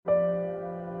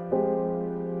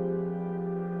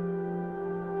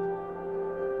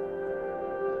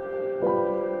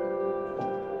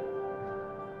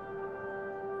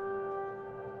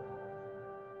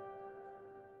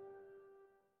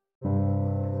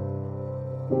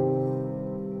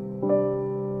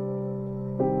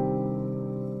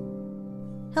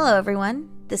Hello everyone,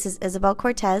 this is Isabel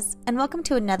Cortez, and welcome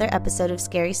to another episode of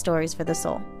Scary Stories for the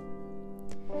Soul.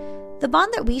 The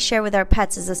bond that we share with our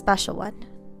pets is a special one.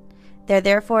 They're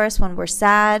there for us when we're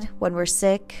sad, when we're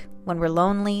sick, when we're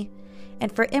lonely,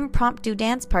 and for impromptu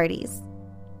dance parties.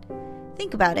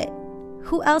 Think about it.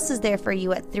 Who else is there for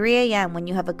you at 3 a.m. when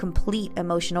you have a complete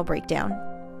emotional breakdown?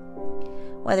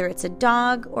 Whether it's a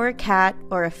dog or a cat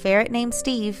or a ferret named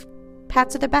Steve,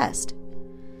 pets are the best.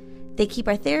 They keep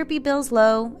our therapy bills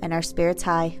low and our spirits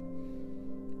high.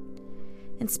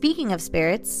 And speaking of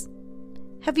spirits,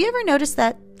 have you ever noticed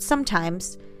that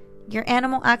sometimes your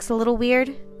animal acts a little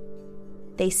weird?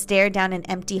 They stare down an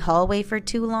empty hallway for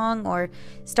too long, or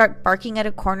start barking at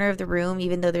a corner of the room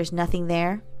even though there's nothing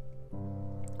there.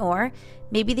 Or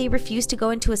maybe they refuse to go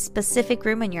into a specific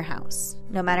room in your house,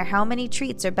 no matter how many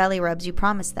treats or belly rubs you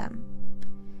promise them.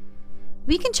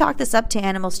 We can chalk this up to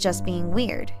animals just being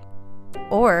weird.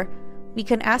 Or we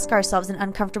can ask ourselves an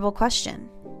uncomfortable question.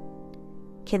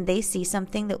 Can they see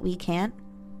something that we can't?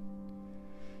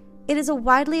 It is a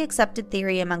widely accepted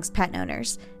theory amongst pet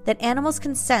owners that animals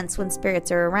can sense when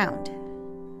spirits are around.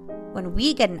 When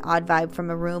we get an odd vibe from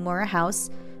a room or a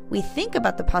house, we think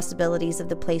about the possibilities of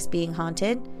the place being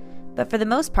haunted, but for the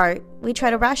most part, we try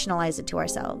to rationalize it to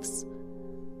ourselves.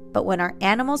 But when our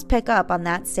animals pick up on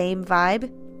that same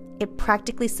vibe, it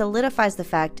practically solidifies the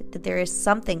fact that there is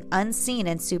something unseen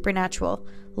and supernatural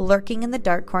lurking in the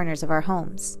dark corners of our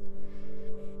homes.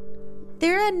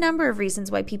 There are a number of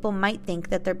reasons why people might think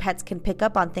that their pets can pick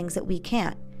up on things that we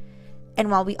can't.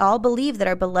 And while we all believe that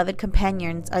our beloved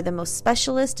companions are the most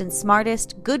specialist and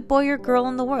smartest good boy or girl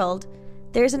in the world,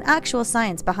 there's an actual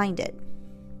science behind it.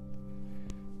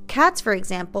 Cats, for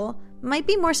example, might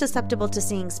be more susceptible to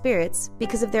seeing spirits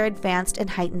because of their advanced and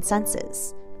heightened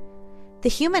senses. The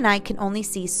human eye can only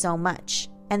see so much,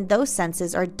 and those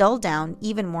senses are dulled down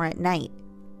even more at night.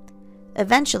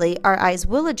 Eventually, our eyes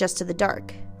will adjust to the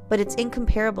dark, but it's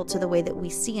incomparable to the way that we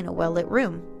see in a well-lit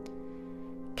room.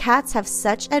 Cats have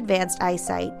such advanced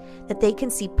eyesight that they can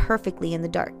see perfectly in the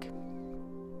dark.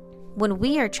 When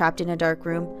we are trapped in a dark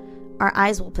room, our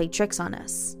eyes will play tricks on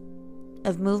us.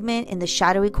 Of movement in the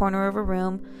shadowy corner of a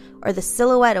room, or the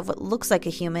silhouette of what looks like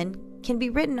a human, can be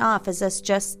written off as us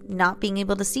just not being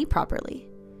able to see properly.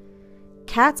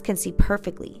 Cats can see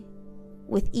perfectly,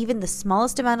 with even the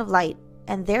smallest amount of light,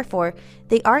 and therefore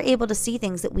they are able to see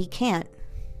things that we can't.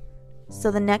 So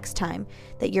the next time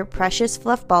that your precious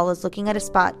fluff ball is looking at a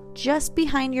spot just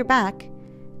behind your back,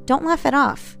 don't laugh it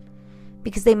off,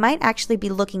 because they might actually be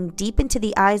looking deep into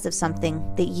the eyes of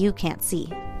something that you can't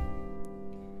see.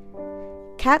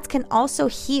 Cats can also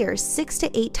hear 6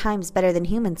 to 8 times better than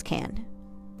humans can.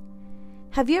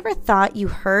 Have you ever thought you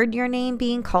heard your name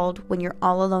being called when you're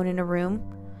all alone in a room?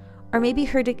 Or maybe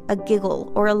heard a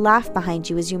giggle or a laugh behind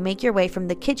you as you make your way from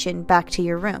the kitchen back to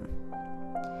your room?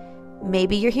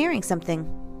 Maybe you're hearing something,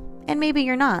 and maybe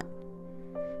you're not.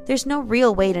 There's no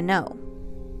real way to know.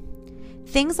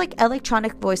 Things like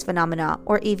electronic voice phenomena,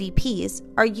 or EVPs,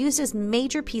 are used as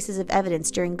major pieces of evidence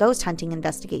during ghost hunting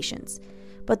investigations,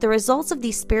 but the results of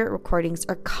these spirit recordings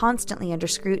are constantly under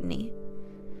scrutiny.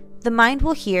 The mind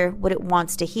will hear what it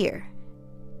wants to hear.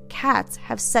 Cats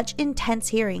have such intense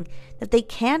hearing that they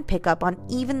can pick up on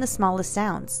even the smallest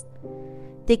sounds.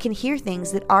 They can hear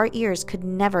things that our ears could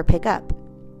never pick up.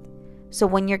 So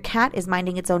when your cat is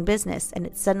minding its own business and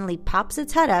it suddenly pops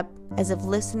its head up as if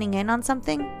listening in on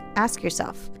something, ask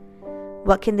yourself,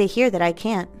 what can they hear that I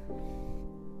can't?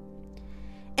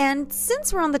 And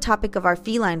since we're on the topic of our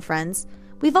feline friends,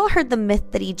 we've all heard the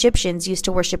myth that Egyptians used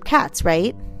to worship cats,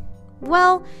 right?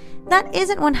 Well, that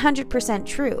isn't 100%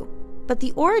 true, but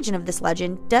the origin of this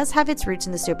legend does have its roots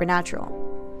in the supernatural.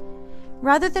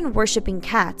 Rather than worshipping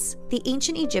cats, the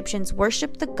ancient Egyptians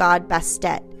worshipped the god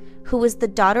Bastet, who was the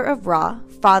daughter of Ra,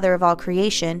 father of all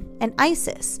creation, and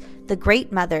Isis, the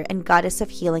great mother and goddess of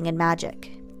healing and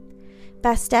magic.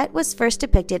 Bastet was first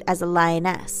depicted as a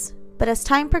lioness, but as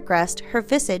time progressed, her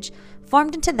visage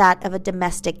formed into that of a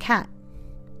domestic cat.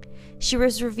 She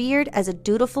was revered as a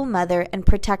dutiful mother and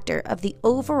protector of the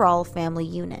overall family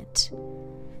unit.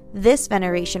 This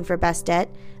veneration for Bastet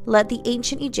led the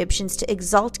ancient Egyptians to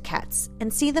exalt cats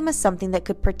and see them as something that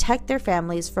could protect their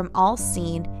families from all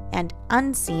seen and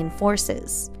unseen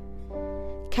forces.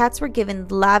 Cats were given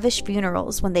lavish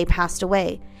funerals when they passed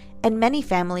away, and many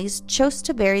families chose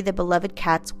to bury the beloved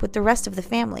cats with the rest of the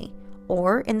family,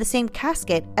 or in the same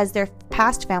casket as their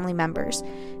past family members,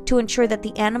 to ensure that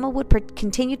the animal would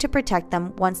continue to protect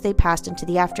them once they passed into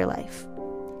the afterlife.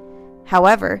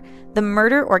 However, the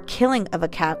murder or killing of a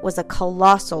cat was a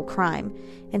colossal crime,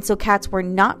 and so cats were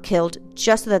not killed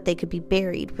just so that they could be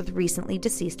buried with recently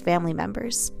deceased family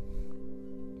members.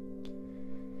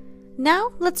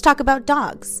 Now, let's talk about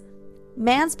dogs.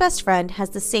 Man's best friend has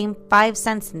the same 5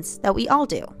 senses that we all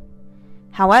do.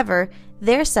 However,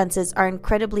 their senses are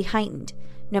incredibly heightened,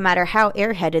 no matter how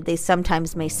airheaded they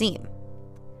sometimes may seem.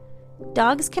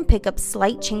 Dogs can pick up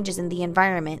slight changes in the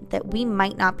environment that we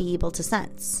might not be able to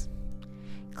sense.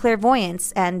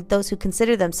 Clairvoyants, and those who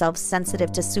consider themselves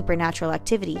sensitive to supernatural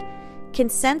activity, can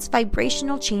sense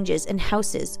vibrational changes in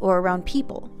houses or around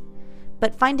people.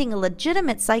 But finding a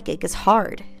legitimate psychic is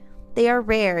hard. They are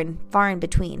rare and far in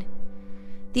between.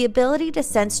 The ability to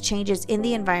sense changes in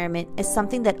the environment is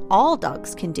something that all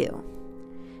dogs can do.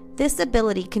 This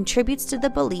ability contributes to the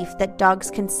belief that dogs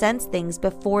can sense things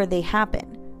before they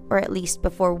happen, or at least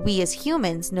before we as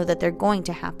humans know that they're going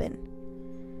to happen.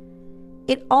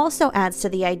 It also adds to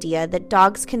the idea that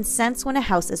dogs can sense when a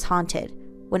house is haunted,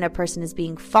 when a person is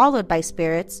being followed by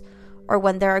spirits, or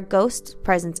when there are ghosts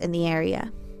present in the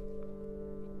area.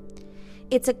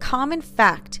 It's a common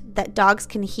fact that dogs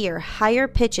can hear higher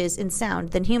pitches in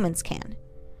sound than humans can.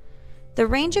 The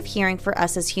range of hearing for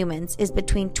us as humans is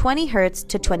between 20 Hz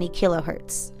to 20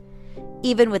 kHz.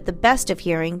 Even with the best of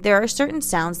hearing, there are certain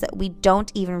sounds that we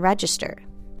don't even register.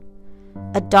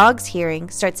 A dog's hearing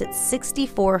starts at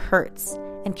 64 Hz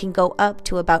and can go up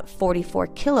to about 44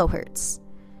 kHz.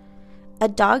 A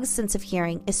dog's sense of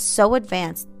hearing is so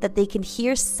advanced that they can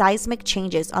hear seismic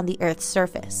changes on the Earth's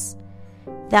surface.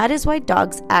 That is why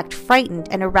dogs act frightened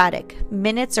and erratic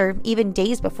minutes or even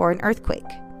days before an earthquake.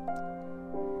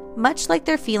 Much like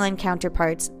their feline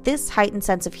counterparts, this heightened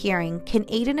sense of hearing can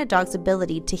aid in a dog's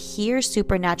ability to hear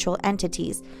supernatural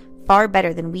entities far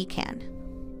better than we can.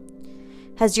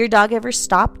 Has your dog ever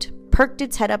stopped, perked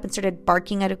its head up and started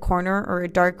barking at a corner or a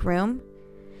dark room?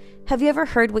 Have you ever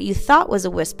heard what you thought was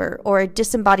a whisper or a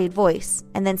disembodied voice,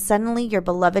 and then suddenly your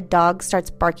beloved dog starts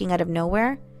barking out of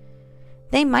nowhere?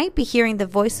 They might be hearing the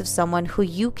voice of someone who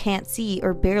you can't see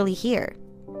or barely hear.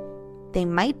 They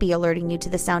might be alerting you to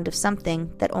the sound of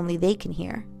something that only they can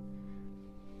hear.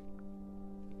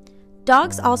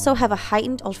 Dogs also have a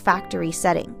heightened olfactory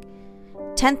setting,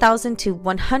 10,000 to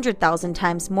 100,000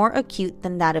 times more acute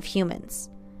than that of humans.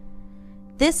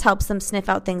 This helps them sniff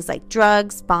out things like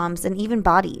drugs, bombs, and even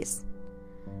bodies.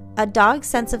 A dog's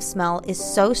sense of smell is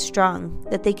so strong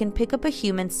that they can pick up a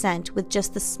human scent with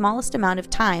just the smallest amount of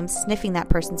time sniffing that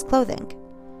person's clothing.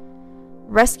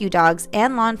 Rescue dogs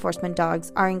and law enforcement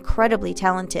dogs are incredibly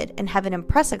talented and have an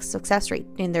impressive success rate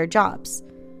in their jobs.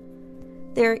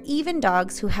 There are even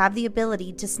dogs who have the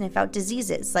ability to sniff out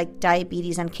diseases like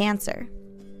diabetes and cancer.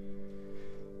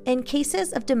 In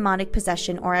cases of demonic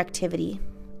possession or activity,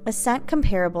 a scent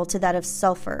comparable to that of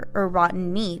sulfur or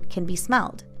rotten meat can be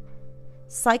smelled.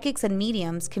 Psychics and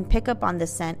mediums can pick up on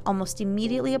this scent almost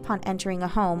immediately upon entering a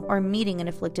home or meeting an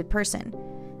afflicted person,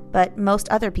 but most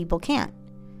other people can't.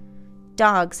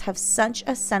 Dogs have such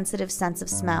a sensitive sense of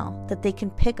smell that they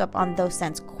can pick up on those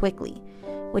scents quickly,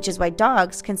 which is why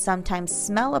dogs can sometimes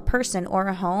smell a person or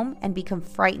a home and become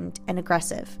frightened and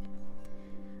aggressive.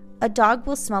 A dog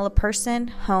will smell a person,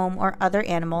 home, or other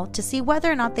animal to see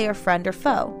whether or not they are friend or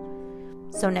foe.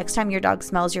 So next time your dog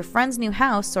smells your friend's new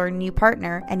house or new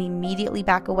partner and immediately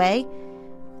back away,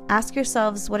 ask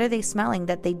yourselves, what are they smelling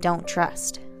that they don't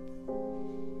trust?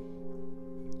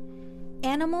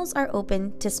 Animals are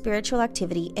open to spiritual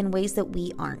activity in ways that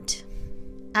we aren't.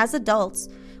 As adults,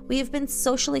 we have been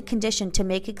socially conditioned to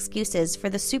make excuses for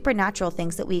the supernatural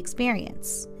things that we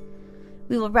experience.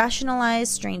 We will rationalize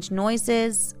strange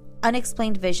noises,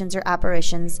 unexplained visions or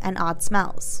apparitions, and odd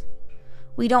smells.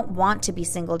 We don't want to be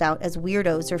singled out as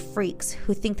weirdos or freaks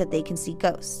who think that they can see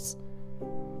ghosts.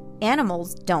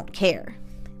 Animals don't care.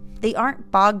 They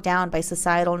aren't bogged down by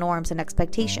societal norms and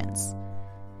expectations.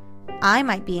 I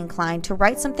might be inclined to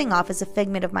write something off as a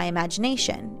figment of my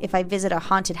imagination if I visit a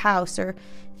haunted house or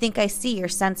think I see or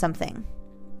sense something,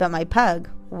 but my pug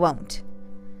won't.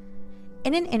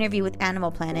 In an interview with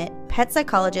Animal Planet, pet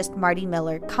psychologist Marty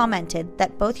Miller commented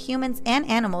that both humans and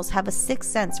animals have a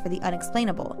sixth sense for the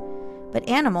unexplainable, but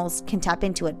animals can tap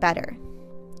into it better.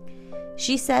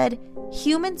 She said,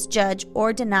 "Humans judge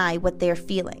or deny what they're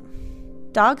feeling.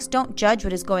 Dogs don't judge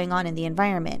what is going on in the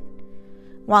environment.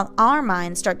 While our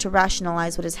minds start to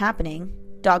rationalize what is happening,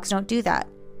 dogs don't do that.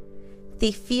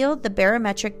 They feel the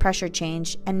barometric pressure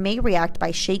change and may react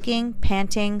by shaking,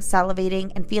 panting,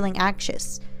 salivating, and feeling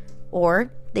anxious,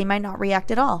 or they might not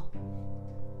react at all."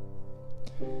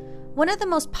 One of the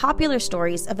most popular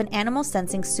stories of an animal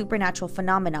sensing supernatural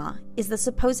phenomena is the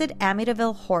supposed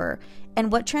Amityville horror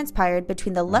and what transpired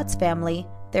between the Lutz family,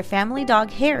 their family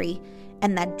dog Harry,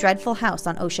 and that dreadful house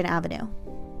on Ocean Avenue.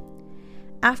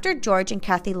 After George and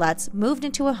Kathy Lutz moved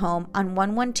into a home on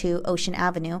 112 Ocean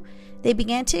Avenue, they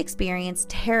began to experience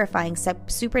terrifying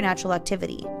supernatural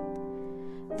activity.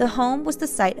 The home was the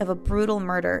site of a brutal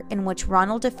murder in which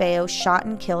Ronald DeFeo shot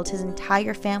and killed his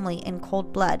entire family in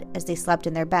cold blood as they slept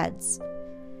in their beds.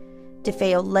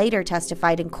 DeFeo later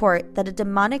testified in court that a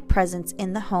demonic presence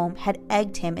in the home had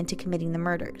egged him into committing the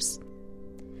murders.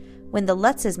 When the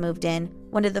Lutzes moved in,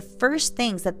 one of the first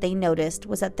things that they noticed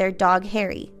was that their dog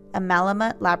Harry, a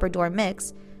Malamute Labrador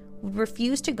mix, would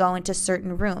refuse to go into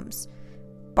certain rooms,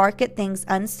 bark at things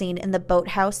unseen in the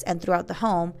boathouse and throughout the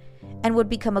home, and would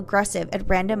become aggressive at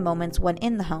random moments when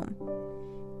in the home.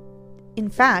 In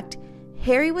fact,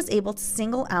 Harry was able to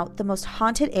single out the most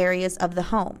haunted areas of the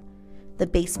home: the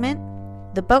basement,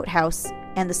 the boathouse,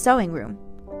 and the sewing room,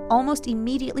 almost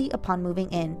immediately upon moving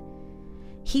in.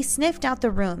 He sniffed out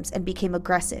the rooms and became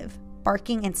aggressive,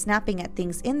 barking and snapping at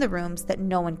things in the rooms that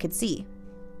no one could see.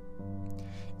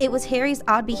 It was Harry's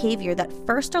odd behavior that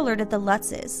first alerted the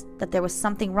Lutzes that there was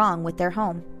something wrong with their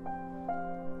home.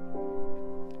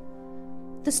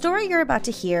 The story you're about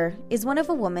to hear is one of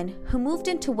a woman who moved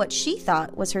into what she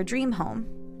thought was her dream home.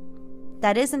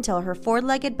 That is until her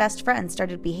four-legged best friend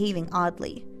started behaving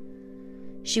oddly.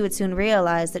 She would soon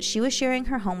realize that she was sharing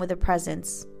her home with a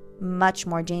presence much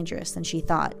more dangerous than she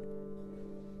thought.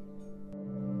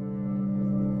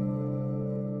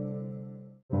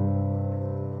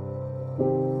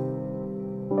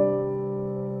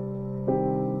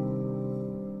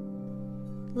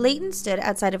 Leighton stood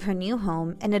outside of her new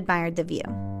home and admired the view.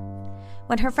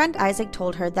 When her friend Isaac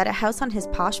told her that a house on his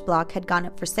posh block had gone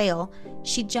up for sale,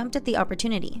 she jumped at the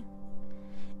opportunity.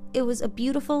 It was a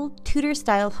beautiful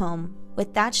Tudor-style home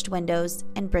with thatched windows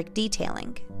and brick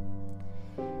detailing.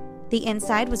 The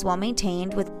inside was well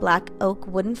maintained with black oak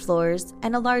wooden floors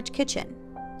and a large kitchen.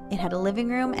 It had a living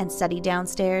room and study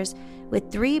downstairs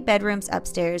with 3 bedrooms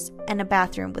upstairs and a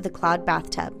bathroom with a cloud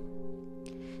bathtub.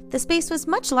 The space was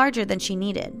much larger than she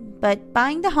needed, but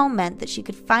buying the home meant that she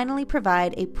could finally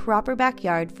provide a proper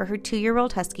backyard for her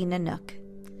 2-year-old husky Nanook.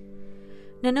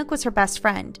 Nanook was her best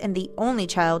friend and the only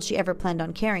child she ever planned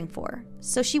on caring for,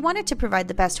 so she wanted to provide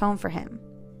the best home for him.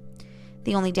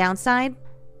 The only downside?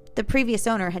 The previous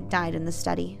owner had died in the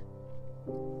study.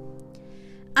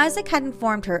 Isaac had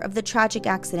informed her of the tragic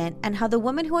accident and how the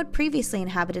woman who had previously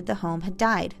inhabited the home had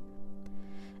died.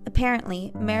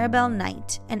 Apparently, Maribel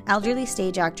Knight, an elderly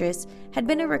stage actress, had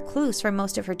been a recluse for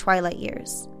most of her twilight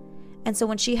years, and so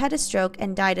when she had a stroke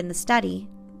and died in the study,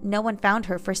 no one found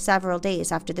her for several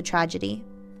days after the tragedy.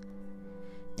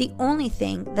 The only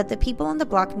thing that the people on the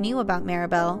block knew about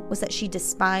Maribel was that she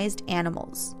despised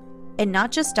animals, and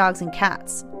not just dogs and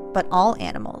cats, but all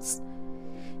animals.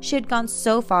 She had gone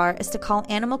so far as to call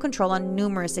animal control on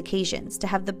numerous occasions to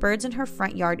have the birds in her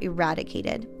front yard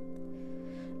eradicated.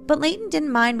 But Leighton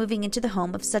didn't mind moving into the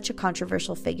home of such a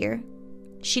controversial figure.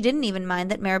 She didn't even mind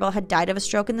that Maribel had died of a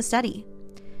stroke in the study.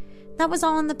 That was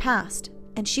all in the past,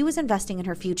 and she was investing in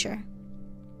her future.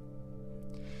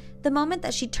 The moment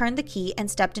that she turned the key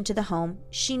and stepped into the home,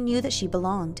 she knew that she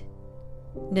belonged.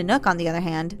 Nanook, on the other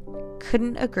hand,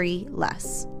 couldn't agree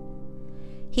less.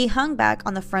 He hung back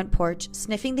on the front porch,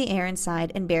 sniffing the air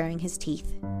inside and baring his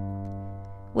teeth.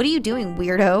 "What are you doing,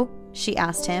 weirdo?" she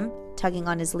asked him, tugging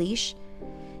on his leash.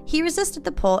 He resisted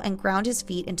the pull and ground his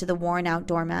feet into the worn-out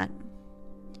doormat.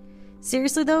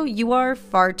 "Seriously, though, you are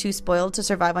far too spoiled to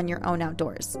survive on your own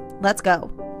outdoors. Let's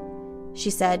go," she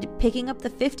said, picking up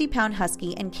the 50-pound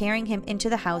husky and carrying him into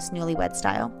the house newlywed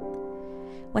style.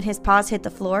 When his paws hit the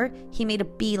floor, he made a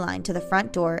beeline to the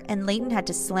front door, and Leighton had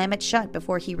to slam it shut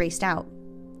before he raced out.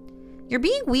 "You're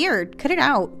being weird. Cut it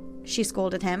out," she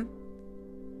scolded him.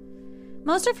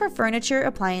 Most of her furniture,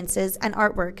 appliances, and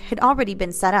artwork had already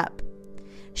been set up.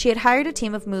 She had hired a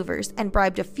team of movers and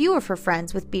bribed a few of her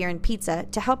friends with beer and pizza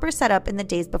to help her set up in the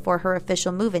days before her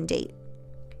official move-in date.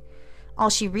 All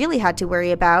she really had to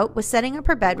worry about was setting up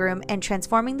her bedroom and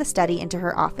transforming the study into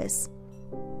her office.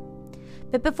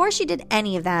 But before she did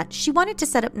any of that, she wanted to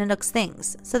set up Nanook's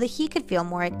things so that he could feel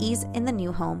more at ease in the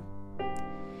new home.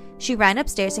 She ran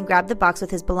upstairs and grabbed the box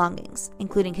with his belongings,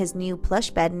 including his new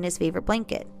plush bed and his favorite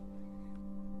blanket.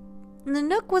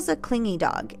 Nanook was a clingy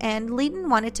dog, and Leighton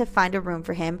wanted to find a room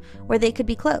for him where they could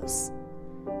be close.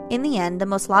 In the end, the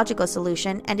most logical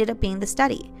solution ended up being the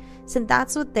study, since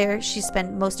that's what she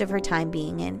spent most of her time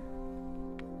being in.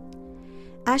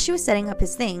 As she was setting up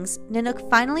his things, Nanook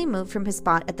finally moved from his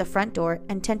spot at the front door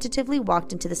and tentatively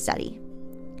walked into the study.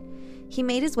 He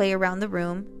made his way around the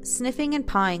room, sniffing and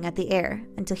pawing at the air,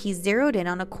 until he zeroed in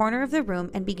on a corner of the room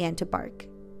and began to bark.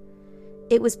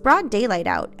 It was broad daylight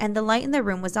out, and the light in the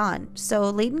room was on, so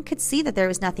Layton could see that there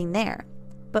was nothing there,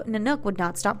 but Nanook would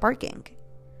not stop barking.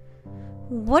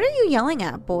 "What are you yelling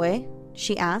at, boy?"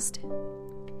 she asked.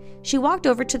 She walked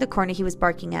over to the corner he was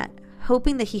barking at,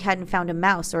 hoping that he hadn't found a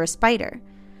mouse or a spider,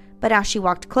 but as she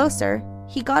walked closer,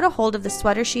 he got a hold of the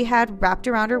sweater she had wrapped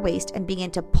around her waist and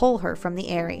began to pull her from the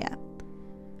area.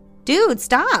 "Dude,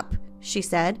 stop!" she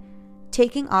said,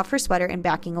 taking off her sweater and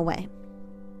backing away.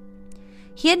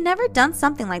 He had never done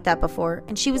something like that before,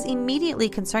 and she was immediately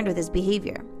concerned with his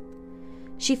behavior.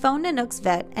 She phoned Nanook's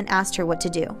vet and asked her what to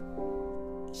do.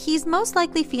 "He's most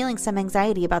likely feeling some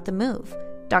anxiety about the move,"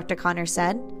 Dr. Connor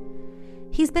said.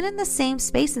 "He's been in the same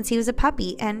space since he was a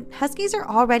puppy, and huskies are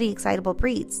already excitable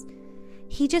breeds.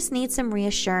 He just needs some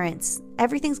reassurance.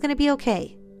 Everything's going to be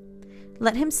okay.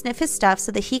 Let him sniff his stuff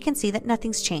so that he can see that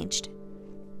nothing's changed."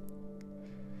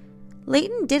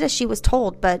 Layton did as she was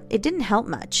told, but it didn't help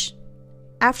much.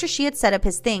 After she had set up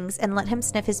his things and let him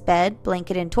sniff his bed,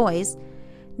 blanket, and toys,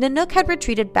 Nanook had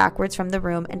retreated backwards from the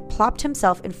room and plopped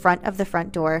himself in front of the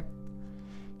front door.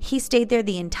 He stayed there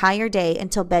the entire day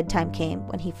until bedtime came,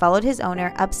 when he followed his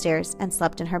owner upstairs and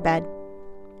slept in her bed.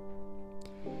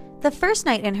 The first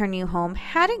night in her new home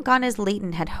hadn't gone as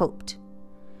Layton had hoped.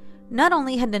 Not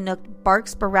only had Nanook barked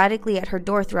sporadically at her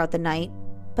door throughout the night,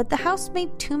 but the house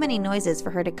made too many noises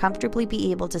for her to comfortably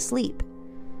be able to sleep.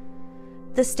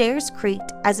 The stairs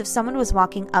creaked as if someone was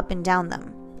walking up and down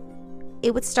them.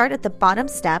 It would start at the bottom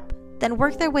step, then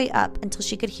work their way up until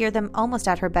she could hear them almost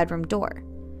at her bedroom door.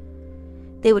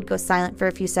 They would go silent for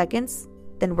a few seconds,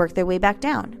 then work their way back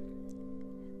down.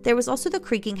 There was also the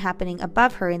creaking happening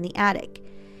above her in the attic,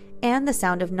 and the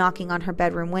sound of knocking on her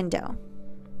bedroom window.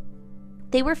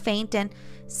 They were faint and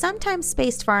sometimes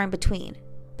spaced far in between,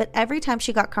 but every time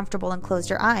she got comfortable and closed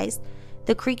her eyes,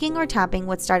 the creaking or tapping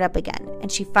would start up again,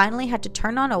 and she finally had to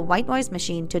turn on a white noise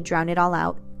machine to drown it all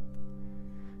out.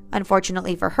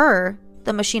 Unfortunately for her,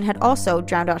 the machine had also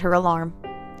drowned out her alarm.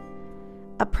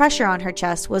 A pressure on her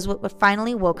chest was what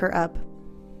finally woke her up.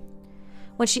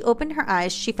 When she opened her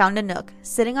eyes, she found Nanook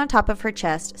sitting on top of her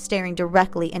chest, staring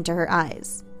directly into her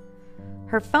eyes.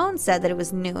 Her phone said that it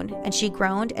was noon, and she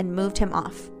groaned and moved him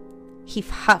off. He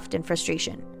huffed in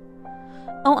frustration.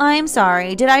 "Oh, I'm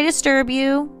sorry. Did I disturb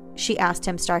you?" she asked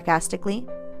him sarcastically.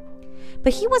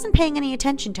 But he wasn't paying any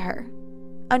attention to her.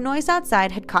 A noise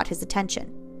outside had caught his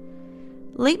attention.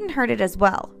 Layton heard it as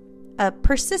well, a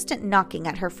persistent knocking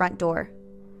at her front door.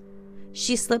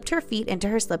 She slipped her feet into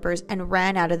her slippers and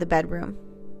ran out of the bedroom.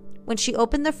 When she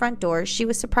opened the front door, she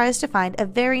was surprised to find a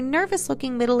very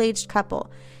nervous-looking middle-aged couple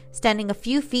standing a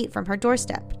few feet from her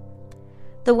doorstep.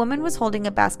 The woman was holding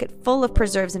a basket full of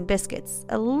preserves and biscuits,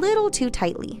 a little too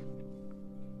tightly.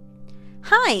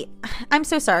 "Hi, I'm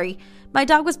so sorry. My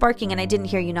dog was barking and I didn't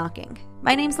hear you knocking.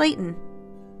 My name's Layton."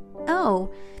 "Oh,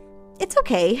 it's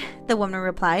okay," the woman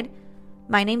replied.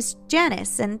 "My name's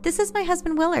Janice, and this is my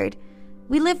husband Willard.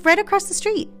 We live right across the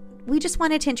street. We just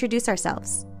wanted to introduce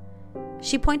ourselves."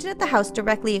 She pointed at the house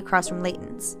directly across from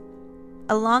Layton's.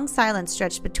 A long silence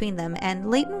stretched between them,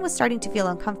 and Layton was starting to feel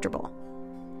uncomfortable.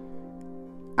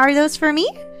 "Are those for me?"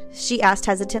 she asked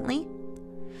hesitantly.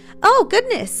 "Oh,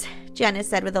 goodness," Janice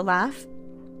said with a laugh.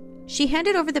 She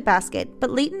handed over the basket,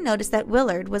 but Layton noticed that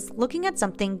Willard was looking at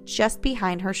something just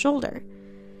behind her shoulder.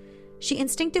 She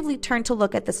instinctively turned to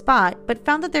look at the spot, but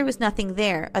found that there was nothing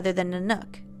there other than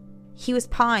Nanook. He was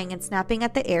pawing and snapping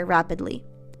at the air rapidly.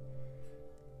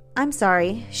 "I'm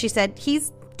sorry," she said.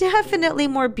 "He's definitely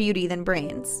more beauty than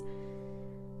brains."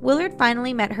 Willard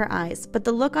finally met her eyes, but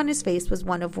the look on his face was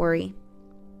one of worry.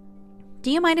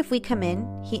 "Do you mind if we come in?"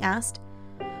 he asked.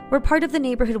 "We're part of the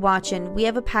neighborhood watch, and we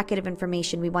have a packet of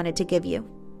information we wanted to give you."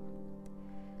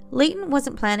 Layton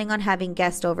wasn't planning on having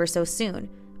guests over so soon,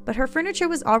 but her furniture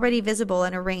was already visible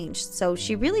and arranged, so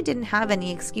she really didn't have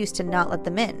any excuse to not let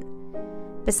them in.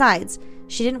 Besides,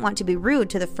 she didn't want to be rude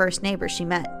to the first neighbor she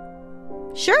met.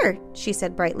 "Sure," she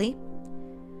said brightly.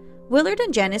 Willard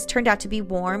and Janice turned out to be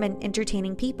warm and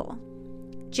entertaining people.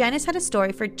 Janice had a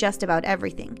story for just about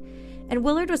everything, and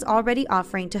Willard was already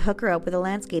offering to hook her up with a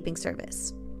landscaping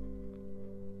service.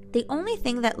 The only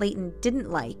thing that Layton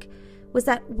didn't like was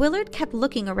that Willard kept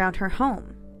looking around her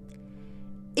home.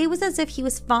 It was as if he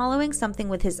was following something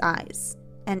with his eyes,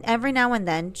 and every now and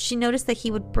then she noticed that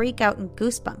he would break out in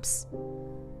goosebumps.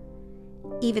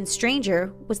 Even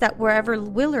stranger was that wherever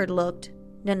Willard looked,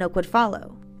 Nanook would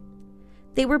follow.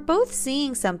 They were both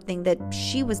seeing something that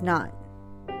she was not.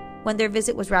 When their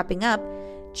visit was wrapping up,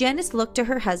 Janice looked to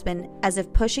her husband as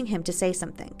if pushing him to say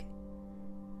something.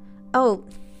 "Oh,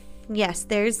 yes,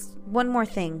 there's one more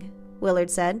thing," Willard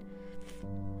said.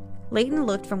 Layton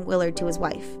looked from Willard to his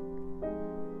wife.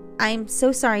 I'm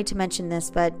so sorry to mention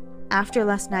this, but after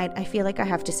last night, I feel like I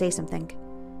have to say something.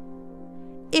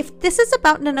 If this is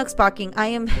about Nanook's barking, I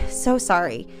am so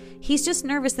sorry. He's just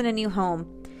nervous in a new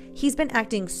home. He's been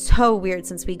acting so weird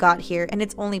since we got here, and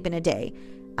it's only been a day.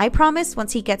 I promise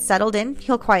once he gets settled in,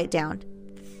 he'll quiet down.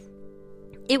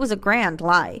 It was a grand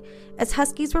lie, as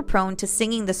huskies were prone to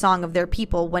singing the song of their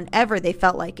people whenever they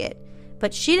felt like it.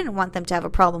 But she didn't want them to have a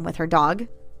problem with her dog.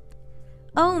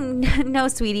 Oh, no,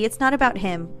 sweetie, it's not about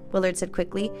him, Willard said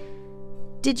quickly.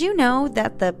 Did you know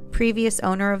that the previous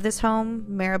owner of this home,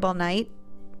 Maribel Knight,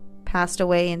 passed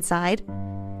away inside?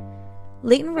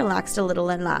 Leighton relaxed a little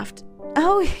and laughed.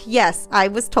 Oh, yes, I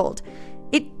was told.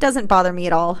 It doesn't bother me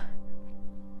at all.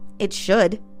 It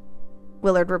should,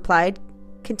 Willard replied,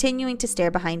 continuing to stare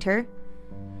behind her.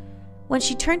 When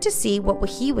she turned to see what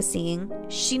he was seeing,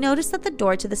 she noticed that the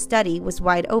door to the study was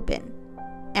wide open,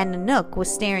 and Nanook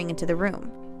was staring into the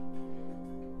room.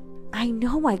 I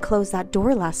know I closed that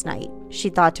door last night, she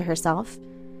thought to herself.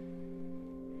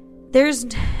 There's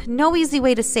no easy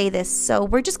way to say this, so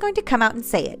we're just going to come out and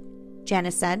say it,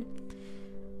 Janice said.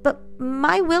 But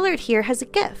my Willard here has a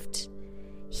gift.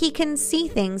 He can see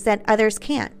things that others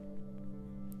can't.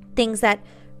 Things that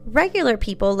regular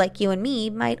people like you and me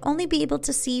might only be able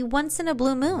to see once in a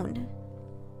blue moon.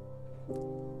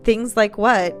 Things like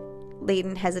what?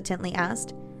 Leighton hesitantly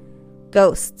asked.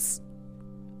 Ghosts,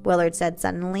 Willard said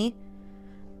suddenly.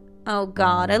 Oh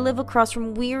God, I live across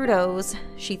from weirdos,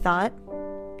 she thought.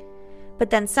 But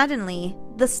then suddenly,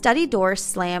 the study door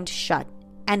slammed shut,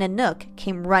 and Nanook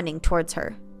came running towards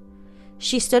her.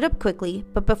 She stood up quickly,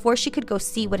 but before she could go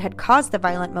see what had caused the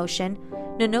violent motion,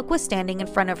 Nanook was standing in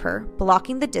front of her,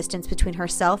 blocking the distance between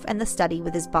herself and the study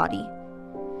with his body.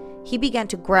 He began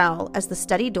to growl as the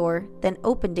study door then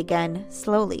opened again,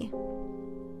 slowly.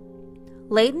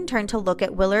 Leighton turned to look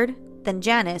at Willard, then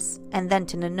Janice, and then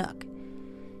to Nanook.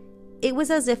 It was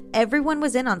as if everyone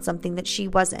was in on something that she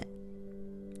wasn't.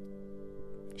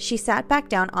 She sat back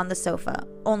down on the sofa,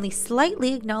 only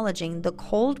slightly acknowledging the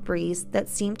cold breeze that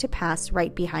seemed to pass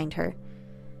right behind her.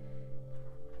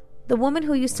 The woman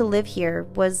who used to live here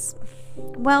was,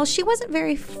 well, she wasn't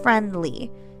very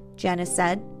friendly, Janice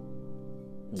said.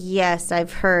 Yes,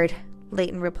 I've heard,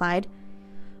 Leighton replied.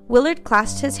 Willard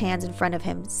clasped his hands in front of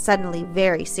him, suddenly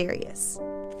very serious.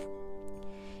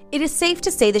 It is safe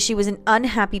to say that she was an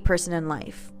unhappy person in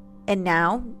life, and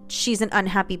now she's an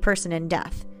unhappy person in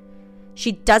death.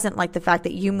 She doesn't like the fact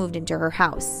that you moved into her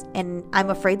house, and I'm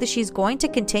afraid that she's going to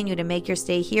continue to make your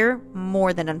stay here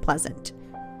more than unpleasant.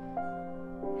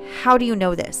 How do you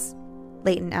know this?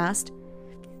 Leighton asked.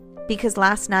 Because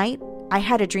last night, I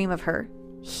had a dream of her,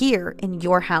 here in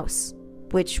your house,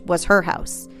 which was her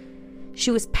house.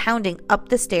 She was pounding up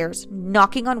the stairs,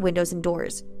 knocking on windows and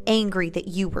doors, angry that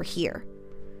you were here.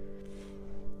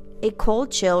 A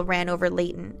cold chill ran over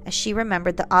Leighton as she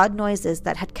remembered the odd noises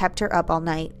that had kept her up all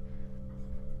night.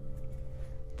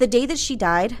 The day that she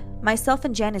died, myself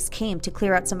and Janice came to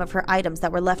clear out some of her items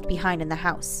that were left behind in the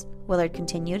house, Willard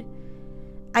continued.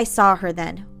 I saw her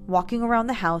then, walking around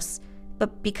the house,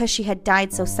 but because she had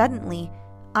died so suddenly,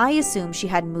 I assumed she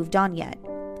hadn't moved on yet.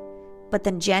 But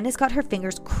then Janice got her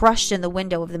fingers crushed in the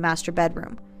window of the master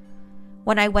bedroom.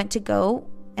 When I went to go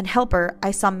and help her,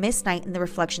 I saw Miss Knight in the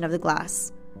reflection of the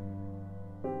glass.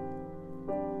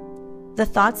 The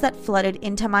thoughts that flooded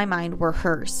into my mind were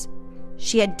hers.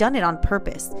 She had done it on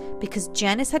purpose, because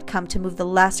Janice had come to move the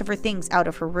last of her things out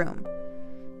of her room.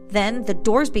 Then the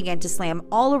doors began to slam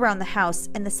all around the house,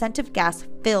 and the scent of gas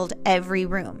filled every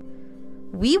room.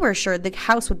 We were sure the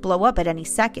house would blow up at any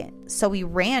second, so we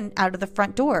ran out of the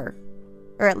front door.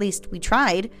 Or at least we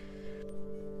tried.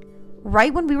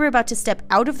 Right when we were about to step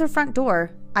out of the front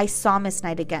door, I saw Miss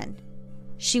Knight again.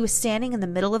 She was standing in the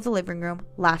middle of the living room,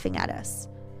 laughing at us.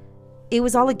 It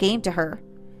was all a game to her.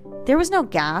 There was no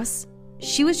gas.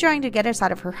 She was trying to get us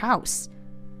out of her house.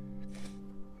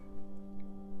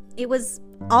 It was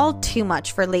all too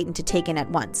much for Leighton to take in at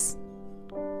once.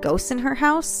 Ghosts in her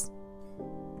house?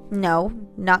 No,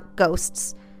 not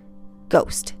ghosts.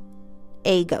 Ghost.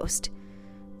 A ghost.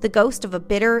 The ghost of a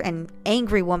bitter and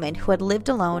angry woman who had lived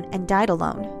alone and died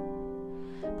alone.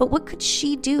 But what could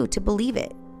she do to believe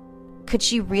it? Could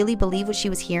she really believe what she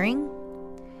was hearing?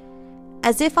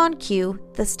 As if on cue,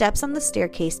 the steps on the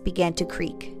staircase began to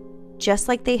creak, just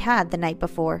like they had the night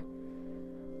before.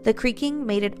 The creaking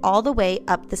made it all the way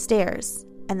up the stairs,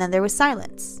 and then there was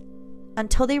silence,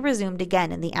 until they resumed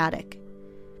again in the attic.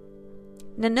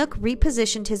 Nanook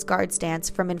repositioned his guard stance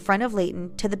from in front of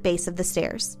Leighton to the base of the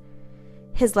stairs.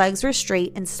 His legs were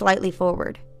straight and slightly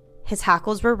forward. His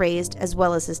hackles were raised as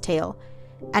well as his tail,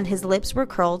 and his lips were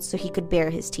curled so he could bare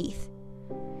his teeth.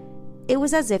 It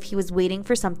was as if he was waiting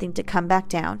for something to come back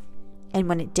down, and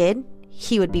when it did,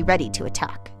 he would be ready to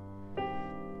attack.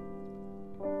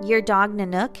 Your dog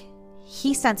Nanook,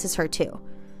 he senses her too.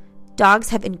 Dogs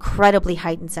have incredibly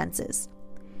heightened senses.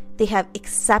 They have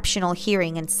exceptional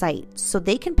hearing and sight, so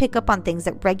they can pick up on things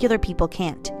that regular people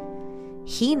can't.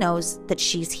 He knows that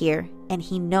she's here, and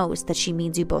he knows that she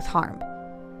means you both harm.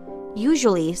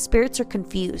 Usually, spirits are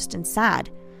confused and sad,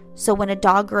 so when a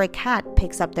dog or a cat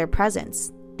picks up their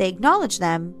presence, they acknowledge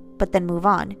them, but then move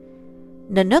on.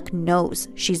 Nanook knows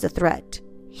she's a threat.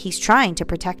 He's trying to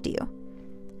protect you.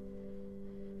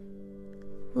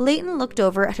 Leighton looked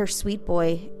over at her sweet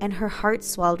boy, and her heart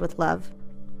swelled with love.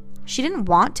 She didn't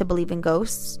want to believe in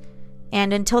ghosts,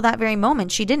 and until that very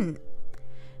moment, she didn't.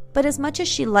 But as much as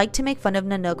she liked to make fun of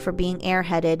Nanook for being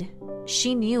airheaded,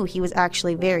 she knew he was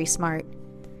actually very smart.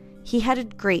 He had a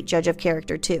great judge of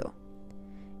character, too.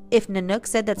 If Nanook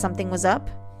said that something was up,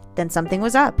 then something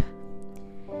was up.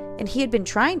 And he had been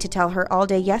trying to tell her all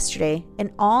day yesterday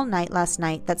and all night last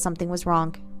night that something was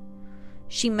wrong.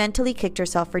 She mentally kicked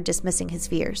herself for dismissing his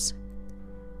fears.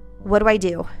 What do I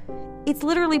do? It's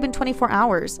literally been 24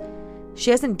 hours.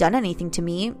 She hasn't done anything to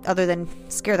me other than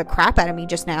scare the crap out of me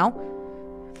just now.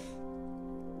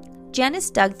 Janice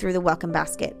dug through the welcome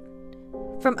basket.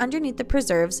 From underneath the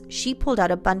preserves, she pulled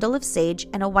out a bundle of sage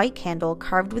and a white candle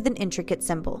carved with an intricate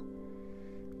symbol.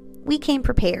 We came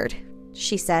prepared,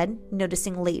 she said,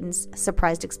 noticing Leighton's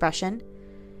surprised expression.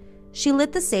 She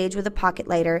lit the sage with a pocket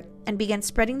lighter and began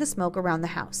spreading the smoke around the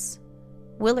house.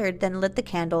 Willard then lit the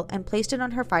candle and placed it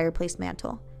on her fireplace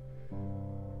mantel.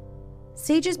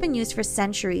 Sage has been used for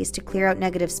centuries to clear out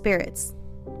negative spirits.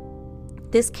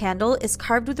 This candle is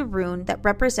carved with a rune that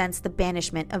represents the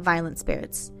banishment of violent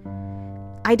spirits.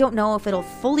 I don't know if it'll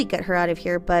fully get her out of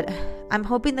here, but I'm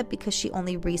hoping that because she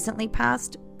only recently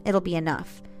passed, it'll be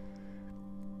enough.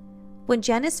 When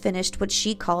Janice finished what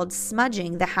she called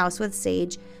smudging the house with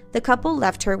sage, the couple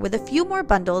left her with a few more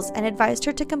bundles and advised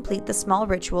her to complete the small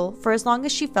ritual for as long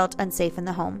as she felt unsafe in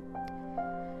the home.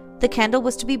 The candle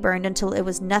was to be burned until it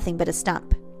was nothing but a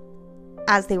stump.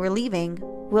 As they were leaving,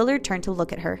 Willard turned to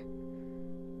look at her.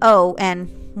 Oh, and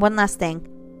one last thing.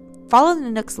 Follow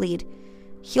Nanook's lead.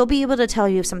 He'll be able to tell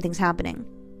you if something's happening.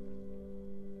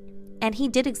 And he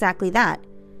did exactly that.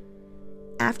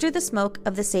 After the smoke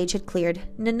of the sage had cleared,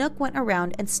 Nanook went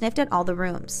around and sniffed at all the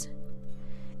rooms.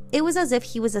 It was as if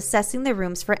he was assessing the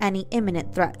rooms for any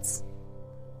imminent threats.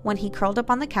 When he curled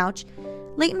up on the couch,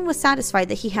 Leighton was satisfied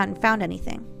that he hadn't found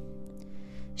anything.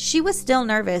 She was still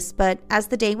nervous, but as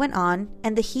the day went on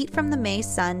and the heat from the May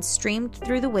sun streamed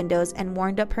through the windows and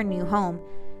warmed up her new home,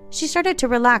 she started to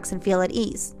relax and feel at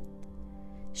ease.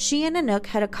 She and Nanook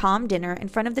had a calm dinner in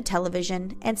front of the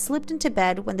television and slipped into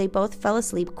bed when they both fell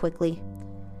asleep quickly.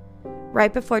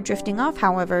 Right before drifting off,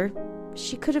 however,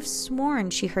 she could have sworn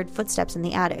she heard footsteps in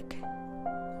the attic.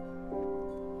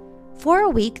 For a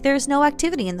week, there is no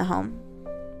activity in the home.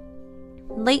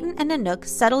 Leighton and Nanook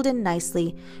settled in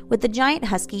nicely, with the giant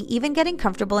husky even getting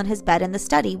comfortable in his bed in the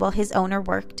study while his owner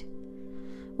worked.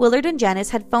 Willard and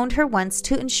Janice had phoned her once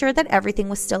to ensure that everything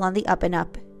was still on the up and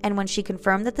up, and when she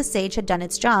confirmed that the sage had done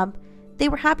its job, they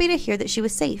were happy to hear that she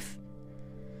was safe.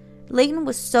 Leighton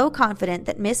was so confident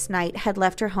that Miss Knight had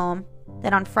left her home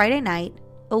that on Friday night,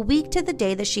 a week to the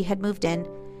day that she had moved in,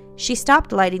 she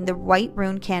stopped lighting the white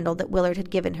rune candle that Willard had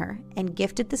given her and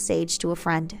gifted the sage to a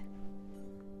friend.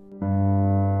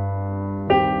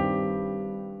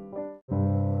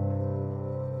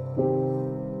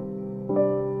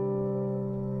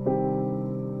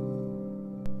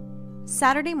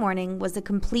 Saturday morning was a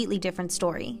completely different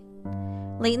story.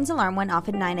 Leighton's alarm went off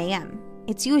at 9 a.m.,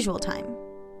 its usual time,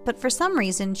 but for some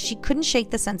reason she couldn't shake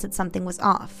the sense that something was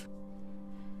off.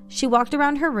 She walked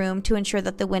around her room to ensure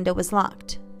that the window was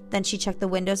locked. Then she checked the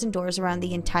windows and doors around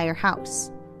the entire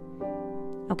house.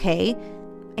 Okay,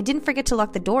 I didn't forget to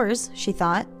lock the doors, she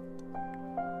thought.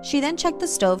 She then checked the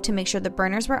stove to make sure the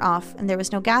burners were off and there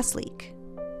was no gas leak.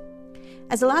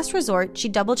 As a last resort, she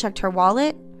double-checked her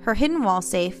wallet, her hidden wall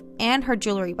safe, and her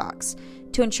jewelry box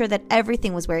to ensure that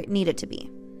everything was where it needed to be.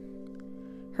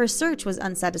 Her search was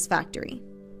unsatisfactory.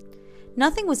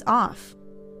 Nothing was off,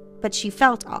 but she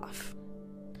felt off.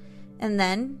 And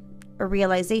then a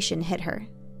realization hit her.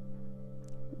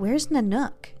 Where's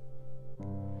Nanook?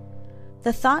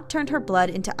 The thought turned her blood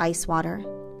into ice water.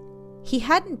 He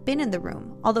hadn't been in the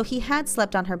room, although he had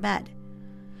slept on her bed.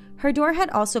 Her door had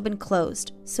also been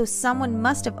closed, so someone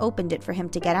must have opened it for him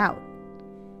to get out.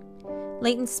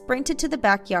 Leighton sprinted to the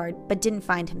backyard, but didn't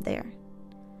find him there.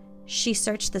 She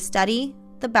searched the study,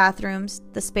 the bathrooms,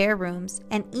 the spare rooms,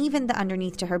 and even the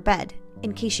underneath to her bed,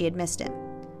 in case she had missed him.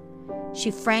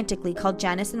 She frantically called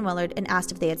Janice and Willard and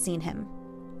asked if they had seen him.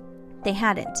 They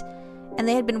hadn't, and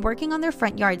they had been working on their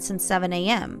front yard since 7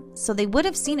 a.m., so they would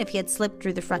have seen if he had slipped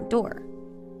through the front door.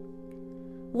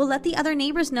 "We'll let the other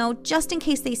neighbors know just in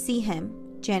case they see him,"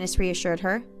 Janice reassured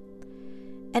her.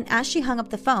 And as she hung up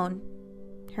the phone,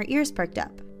 her ears perked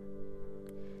up.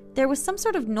 There was some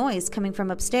sort of noise coming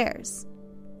from upstairs.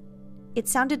 It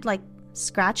sounded like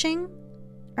scratching,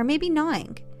 or maybe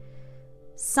gnawing.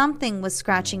 Something was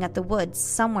scratching at the wood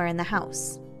somewhere in the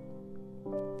house.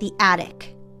 The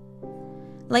attic.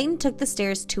 Layton took the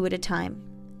stairs 2 at a time.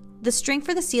 The string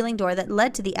for the ceiling door that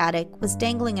led to the attic was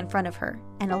dangling in front of her,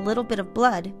 and a little bit of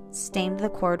blood stained the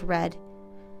cord red.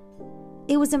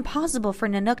 It was impossible for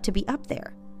Nanook to be up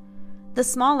there. The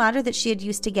small ladder that she had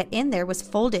used to get in there was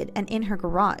folded and in her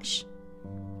garage.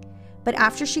 But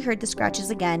after she heard the scratches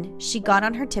again, she got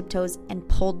on her tiptoes and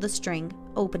pulled the string,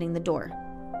 opening the door.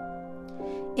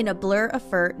 In a blur of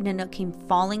fur, Nanook came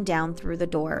falling down through the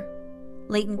door.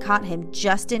 Layton caught him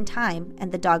just in time,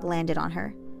 and the dog landed on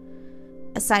her.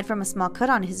 Aside from a small cut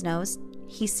on his nose,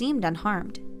 he seemed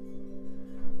unharmed.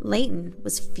 Layton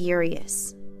was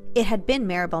furious. It had been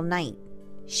Maribel night.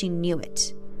 She knew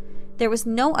it. There was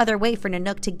no other way for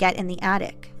Nanook to get in the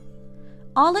attic.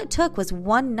 All it took was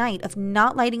one night of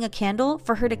not lighting a candle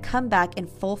for her to come back in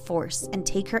full force and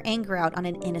take her anger out on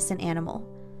an innocent animal.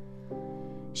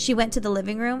 She went to the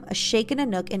living room, a shaken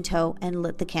Nanook in tow, and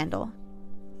lit the candle.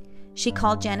 She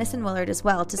called Janice and Willard as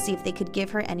well to see if they could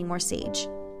give her any more sage.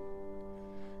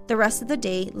 The rest of the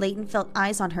day, Layton felt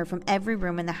eyes on her from every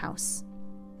room in the house.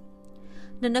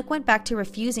 Nanook went back to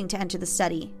refusing to enter the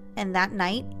study, and that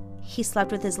night, he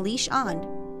slept with his leash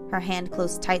on, her hand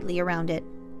closed tightly around it.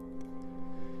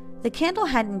 The candle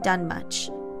hadn't done much.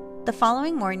 The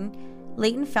following morning,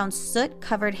 Layton found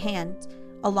soot-covered hands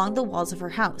along the walls of her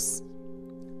house.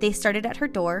 They started at her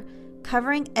door,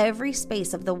 covering every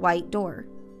space of the white door,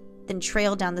 then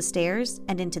trailed down the stairs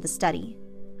and into the study.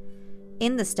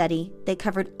 In the study, they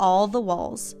covered all the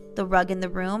walls, the rug in the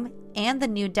room, and the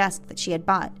new desk that she had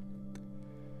bought.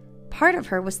 Part of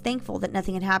her was thankful that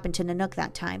nothing had happened to Nanook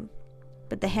that time,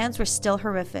 but the hands were still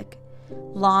horrific,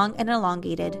 long and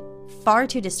elongated, far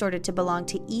too distorted to belong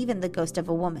to even the ghost of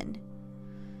a woman.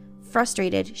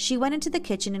 Frustrated, she went into the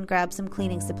kitchen and grabbed some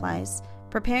cleaning supplies,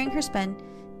 preparing her spend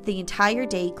the entire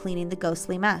day cleaning the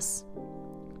ghostly mess.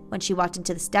 When she walked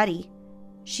into the study,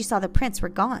 she saw the prints were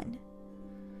gone.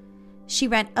 She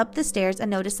ran up the stairs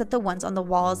and noticed that the ones on the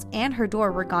walls and her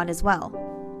door were gone as well.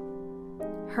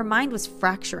 Her mind was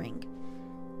fracturing.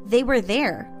 They were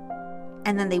there,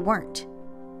 and then they weren't.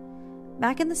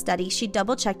 Back in the study, she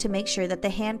double-checked to make sure that the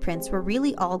handprints were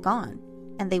really all gone,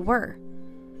 and they were.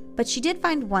 But she did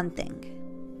find one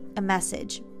thing, a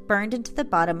message burned into the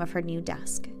bottom of her new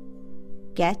desk.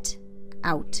 Get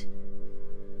out.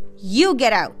 You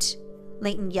get out,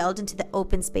 Layton yelled into the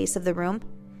open space of the room.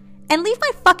 And leave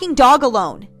my fucking dog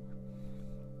alone.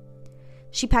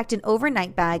 She packed an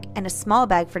overnight bag and a small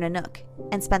bag for Nanook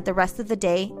and spent the rest of the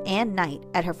day and night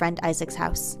at her friend Isaac's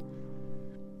house.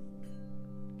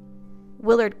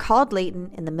 Willard called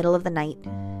Layton in the middle of the night.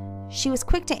 She was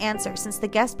quick to answer since the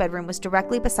guest bedroom was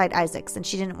directly beside Isaac's and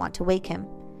she didn't want to wake him.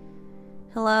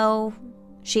 "Hello,"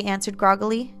 she answered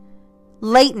groggily.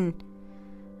 "Layton!"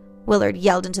 Willard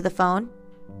yelled into the phone.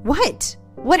 "What?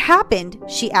 What happened?"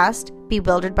 she asked,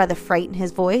 bewildered by the fright in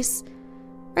his voice.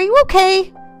 "Are you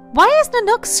okay? Why is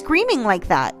Nanook screaming like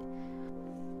that?"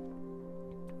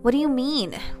 "What do you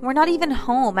mean? We're not even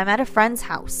home. I'm at a friend's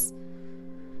house."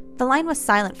 The line was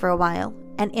silent for a while,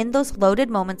 and in those loaded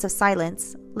moments of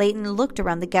silence, Layton looked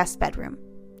around the guest bedroom.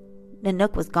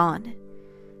 Nanook was gone.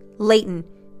 "Layton,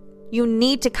 you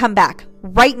need to come back,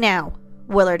 right now,"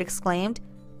 Willard exclaimed.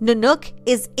 "Nanook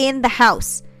is in the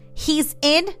house. He's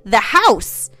in the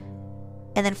house!"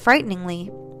 And then frighteningly,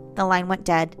 the line went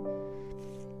dead.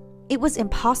 It was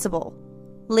impossible.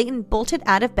 Layton bolted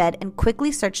out of bed and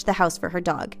quickly searched the house for her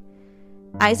dog.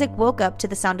 Isaac woke up to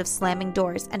the sound of slamming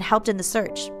doors and helped in the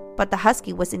search, but the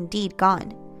husky was indeed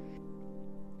gone.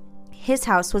 His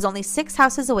house was only 6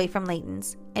 houses away from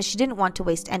Layton's, and she didn't want to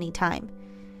waste any time.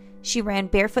 She ran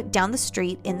barefoot down the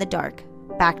street in the dark,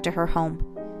 back to her home.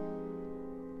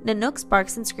 Nanook's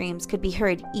barks and screams could be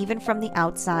heard even from the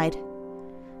outside.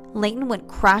 Layton went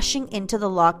crashing into the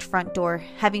locked front door,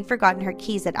 having forgotten her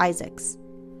keys at Isaac's.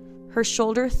 Her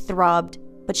shoulder throbbed,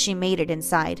 but she made it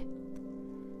inside.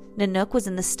 Nanook was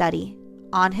in the study,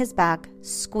 on his back,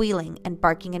 squealing and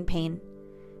barking in pain.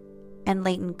 And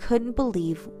Layton couldn't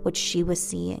believe what she was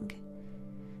seeing.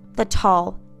 The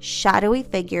tall, shadowy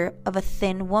figure of a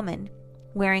thin woman,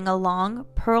 wearing a long,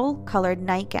 pearl-colored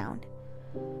nightgown.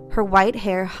 Her white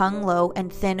hair hung low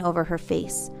and thin over her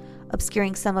face,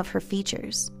 obscuring some of her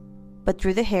features. But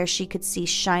through the hair she could see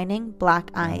shining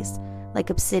black eyes, like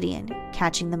obsidian,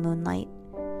 catching the moonlight.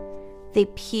 They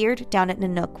peered down at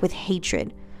Nanook with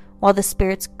hatred, while the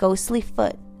spirit's ghostly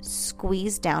foot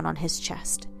squeezed down on his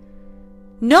chest.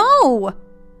 "No!"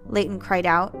 Leighton cried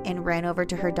out and ran over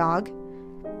to her dog.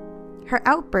 Her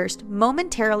outburst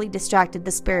momentarily distracted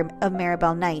the spirit of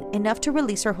Maribel Knight enough to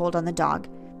release her hold on the dog.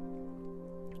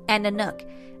 And Nanook,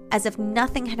 as if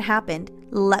nothing had happened,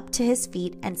 leapt to his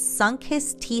feet and sunk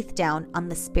his teeth down on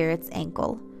the spirit's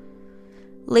ankle.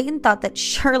 Leighton thought that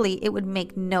surely it would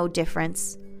make no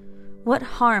difference. What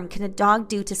harm can a dog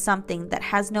do to something that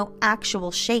has no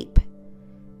actual shape?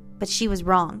 But she was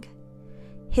wrong.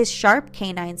 His sharp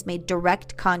canines made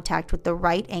direct contact with the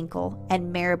right ankle,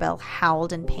 and Maribel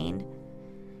howled in pain.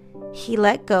 He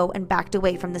let go and backed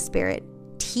away from the spirit,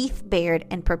 teeth bared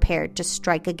and prepared to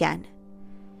strike again.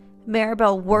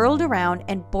 Maribel whirled around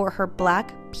and bore her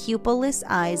black, pupilless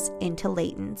eyes into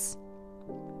Leighton's.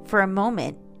 For a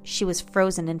moment, she was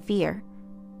frozen in fear.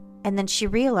 And then she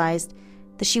realized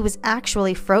that she was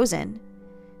actually frozen.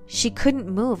 She couldn't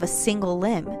move a single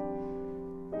limb.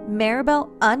 Maribel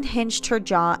unhinged her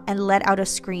jaw and let out a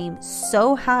scream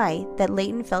so high that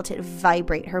Leighton felt it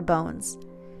vibrate her bones.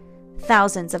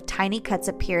 Thousands of tiny cuts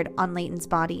appeared on Leighton's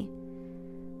body.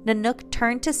 Nanook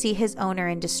turned to see his owner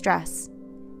in distress.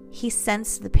 He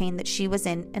sensed the pain that she was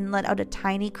in and let out a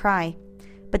tiny cry,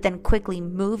 but then quickly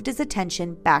moved his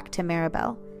attention back to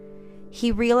Maribel.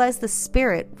 He realized the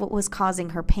spirit what was causing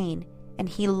her pain, and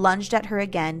he lunged at her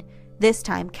again, this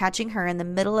time catching her in the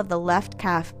middle of the left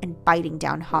calf and biting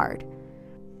down hard.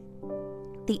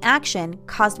 The action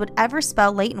caused whatever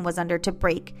spell Leighton was under to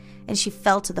break, and she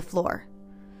fell to the floor.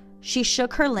 She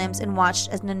shook her limbs and watched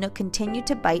as Nanook continued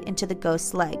to bite into the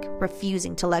ghost's leg,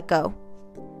 refusing to let go.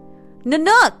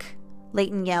 "Nanook!"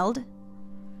 Leighton yelled.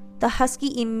 The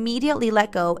husky immediately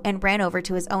let go and ran over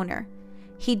to his owner.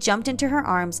 He jumped into her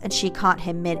arms and she caught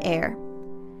him mid-air.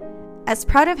 As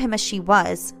proud of him as she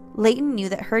was, Leighton knew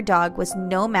that her dog was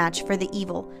no match for the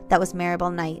evil that was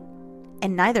Maribel Knight,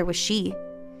 and neither was she.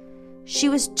 She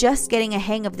was just getting a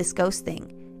hang of this ghost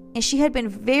thing, and she had been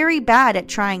very bad at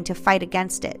trying to fight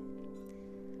against it.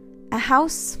 A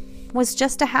house was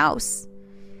just a house.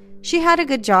 She had a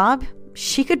good job.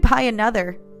 She could buy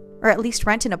another, or at least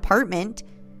rent an apartment.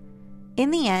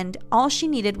 In the end, all she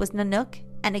needed was Nanook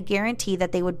and a guarantee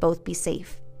that they would both be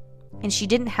safe. And she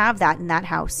didn't have that in that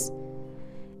house.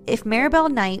 If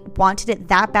Maribel Knight wanted it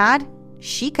that bad,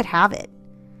 she could have it.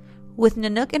 With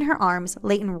Nanook in her arms,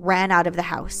 Leighton ran out of the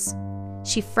house.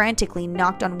 She frantically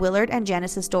knocked on Willard and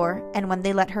Janice's door, and when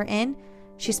they let her in,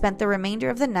 she spent the remainder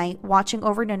of the night watching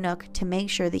over Nanook to make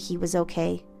sure that he was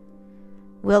okay.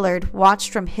 Willard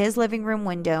watched from his living room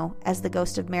window as the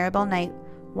ghost of Maribel Knight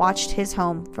watched his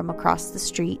home from across the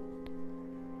street.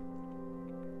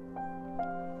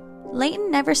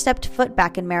 Leighton never stepped foot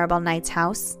back in Maribel Knight's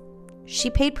house. She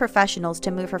paid professionals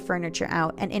to move her furniture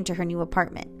out and into her new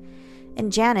apartment,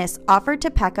 and Janice offered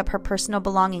to pack up her personal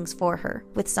belongings for her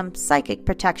with some psychic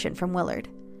protection from Willard.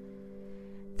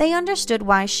 They understood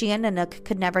why she and Nanook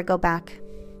could never go back,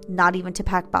 not even to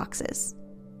pack boxes.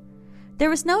 There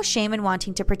was no shame in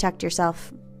wanting to protect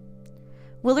yourself.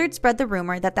 Willard spread the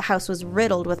rumor that the house was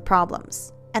riddled with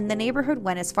problems, and the neighborhood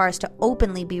went as far as to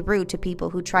openly be rude to people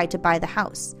who tried to buy the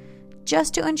house,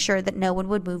 just to ensure that no one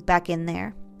would move back in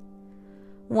there.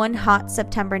 One hot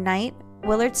September night,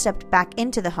 Willard stepped back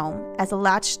into the home as a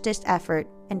last-ditch effort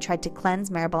and tried to cleanse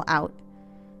Maribel out.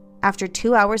 After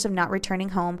 2 hours of not returning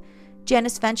home,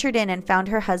 Janice ventured in and found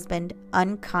her husband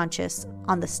unconscious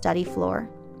on the study floor.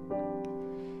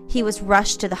 He was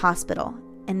rushed to the hospital,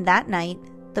 and that night,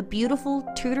 the beautiful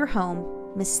Tudor home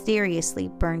mysteriously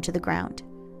burned to the ground.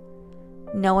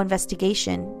 No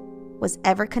investigation was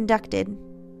ever conducted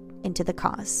into the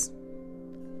cause.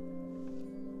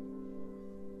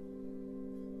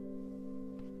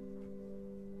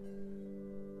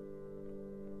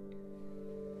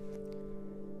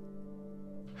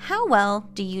 How well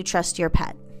do you trust your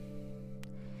pet?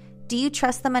 Do you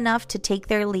trust them enough to take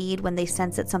their lead when they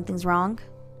sense that something's wrong?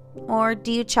 Or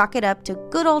do you chalk it up to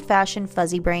good old-fashioned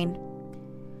fuzzy brain?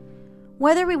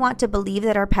 Whether we want to believe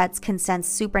that our pets can sense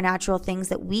supernatural things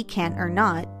that we can't or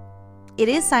not, it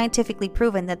is scientifically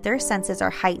proven that their senses are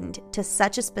heightened to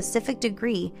such a specific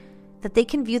degree that they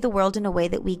can view the world in a way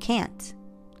that we can't.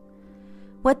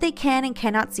 What they can and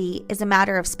cannot see is a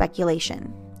matter of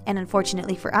speculation, and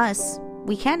unfortunately for us,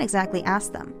 we can't exactly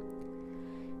ask them.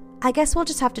 I guess we'll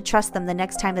just have to trust them the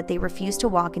next time that they refuse to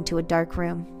walk into a dark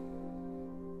room.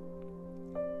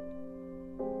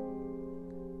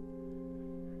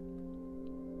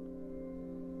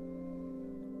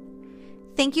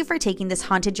 Thank you for taking this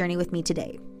haunted journey with me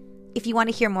today. If you want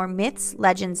to hear more myths,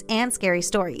 legends, and scary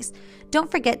stories,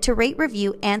 don't forget to rate,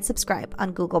 review, and subscribe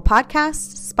on Google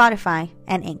Podcasts, Spotify,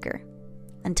 and Anchor.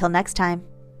 Until next time.